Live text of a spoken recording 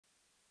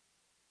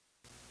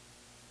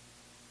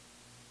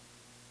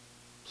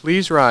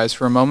Please rise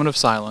for a moment of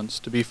silence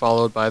to be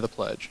followed by the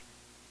pledge.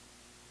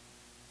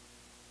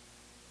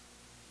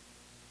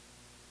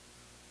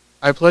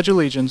 I pledge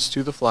allegiance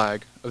to the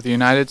flag of the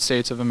United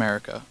States of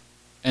America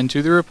and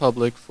to the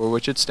republic for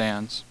which it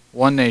stands,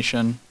 one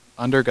nation,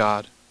 under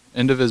God,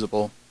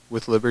 indivisible,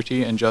 with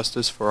liberty and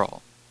justice for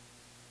all.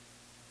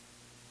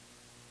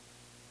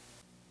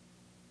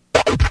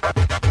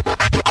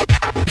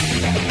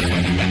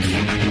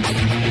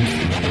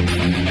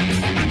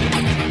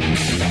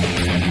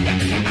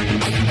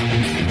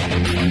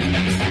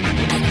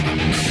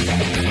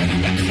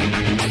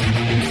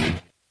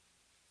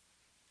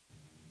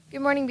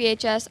 Good morning,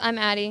 BHS. I'm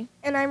Addie.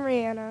 And I'm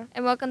Rihanna.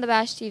 And welcome to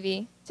Bash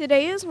TV.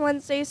 Today is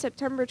Wednesday,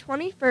 September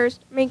 21st,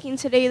 making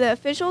today the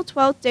official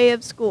 12th day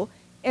of school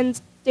and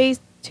day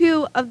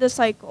 2 of the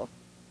cycle.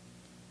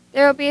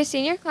 There will be a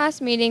senior class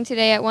meeting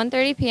today at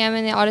 1:30 p.m.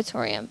 in the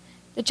auditorium.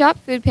 The CHOP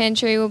food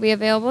pantry will be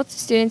available to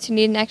students who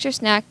need an extra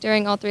snack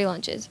during all 3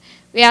 lunches.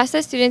 We ask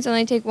that students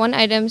only take 1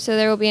 item so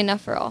there will be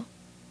enough for all.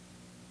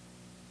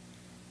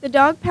 The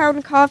Dog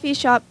Pound Coffee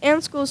Shop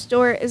and School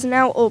Store is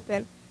now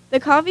open. The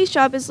coffee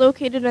shop is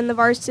located in the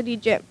varsity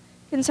gym.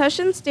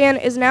 Concession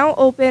stand is now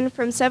open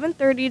from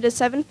 7:30 to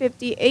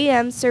 7:50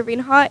 a.m., serving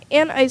hot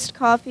and iced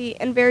coffee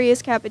and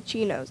various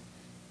cappuccinos.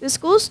 The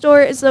school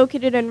store is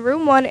located in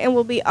room 1 and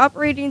will be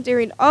operating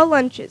during all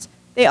lunches.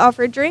 They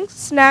offer drinks,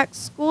 snacks,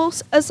 school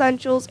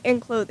essentials,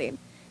 and clothing.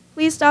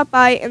 Please stop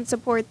by and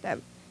support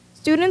them.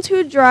 Students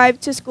who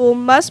drive to school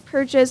must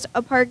purchase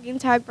a parking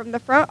tag from the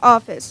front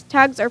office.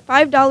 Tags are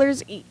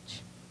 $5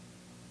 each.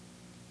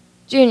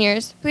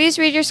 Juniors, please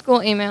read your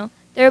school email.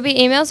 There will be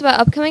emails about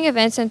upcoming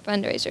events and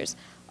fundraisers.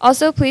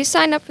 Also, please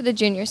sign up for the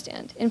junior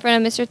stand in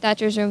front of Mr.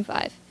 Thatcher's room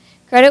 5.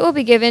 Credit will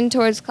be given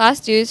towards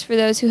class dues for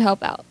those who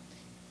help out.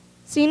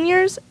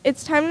 Seniors,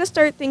 it's time to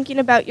start thinking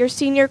about your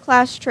senior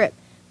class trip.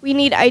 We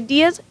need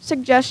ideas,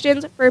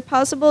 suggestions for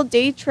possible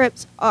day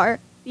trips are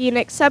being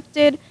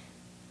accepted.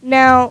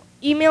 Now,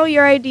 email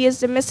your ideas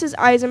to Mrs.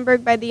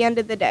 Eisenberg by the end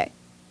of the day.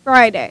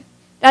 Friday.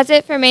 That's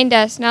it for main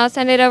desk. Now let's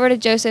send it over to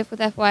Joseph with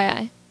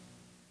FYI.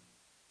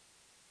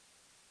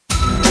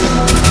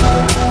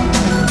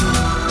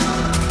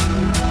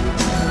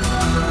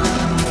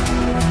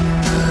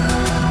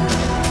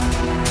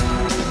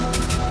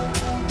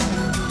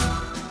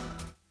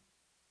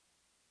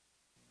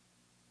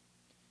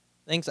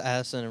 Thanks,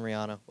 Addison and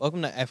Rihanna.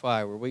 Welcome to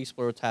FYI, where we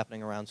explore what's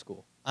happening around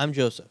school. I'm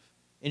Joseph.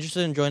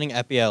 Interested in joining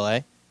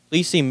EPLA?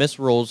 Please see Miss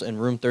Rolls in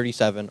room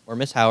 37 or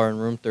Miss Hauer in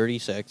room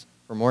 36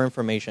 for more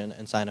information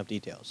and sign-up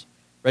details.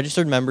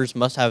 Registered members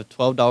must have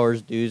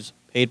 $12 dues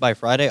paid by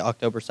Friday,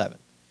 October 7th.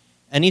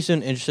 Any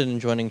student interested in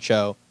joining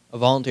SHOW, a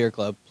volunteer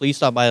club, please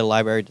stop by the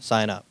library to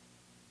sign up.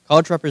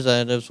 College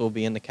representatives will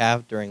be in the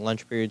caf during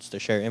lunch periods to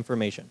share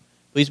information.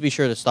 Please be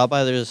sure to stop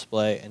by their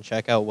display and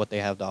check out what they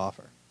have to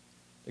offer.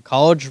 The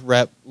college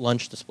rep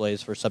lunch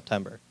displays for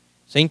September.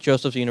 St.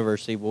 Joseph's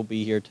University will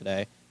be here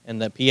today,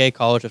 and the PA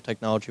College of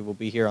Technology will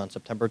be here on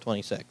September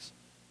 26th.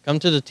 Come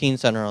to the Teen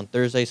Center on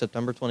Thursday,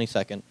 September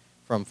 22nd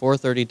from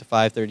 4:30 to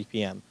 5:30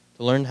 p.m.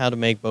 to learn how to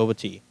make boba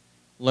tea.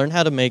 Learn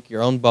how to make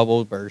your own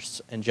bubble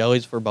bursts and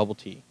jellies for bubble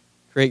tea.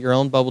 Create your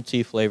own bubble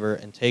tea flavor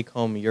and take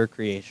home your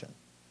creation.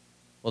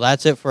 Well,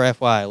 that's it for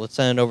FYI. Let's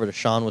send it over to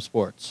Sean with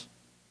sports.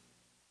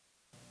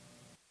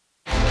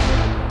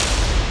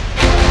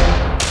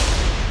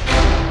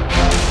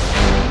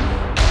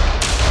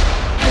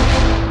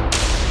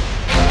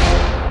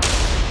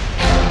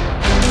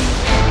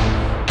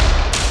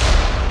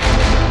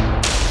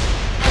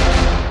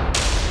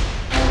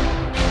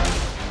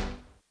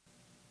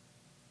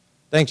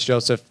 Thanks,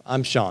 Joseph.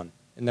 I'm Sean.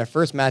 In their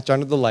first match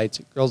under the lights,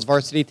 girls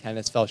varsity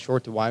tennis fell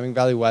short to Wyoming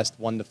Valley West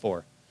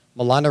 1-4.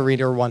 Milana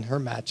Reeder won her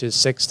matches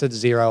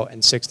 6-0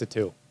 and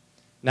 6-2.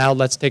 Now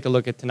let's take a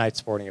look at tonight's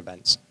sporting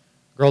events.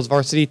 Girls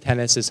varsity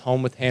tennis is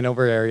home with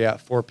Hanover area at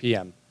 4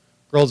 p.m.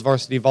 Girls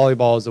varsity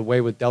volleyball is away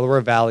with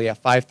Delaware Valley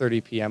at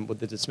 5:30 p.m. with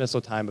the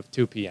dismissal time of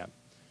 2 p.m.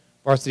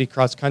 Varsity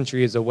cross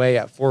country is away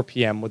at 4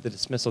 p.m. with the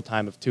dismissal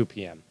time of 2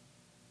 p.m.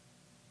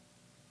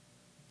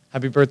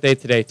 Happy birthday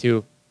today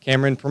to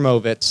Cameron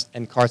Promovitz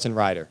and Carson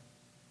Ryder.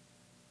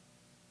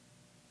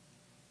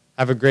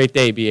 Have a great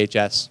day,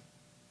 BHS.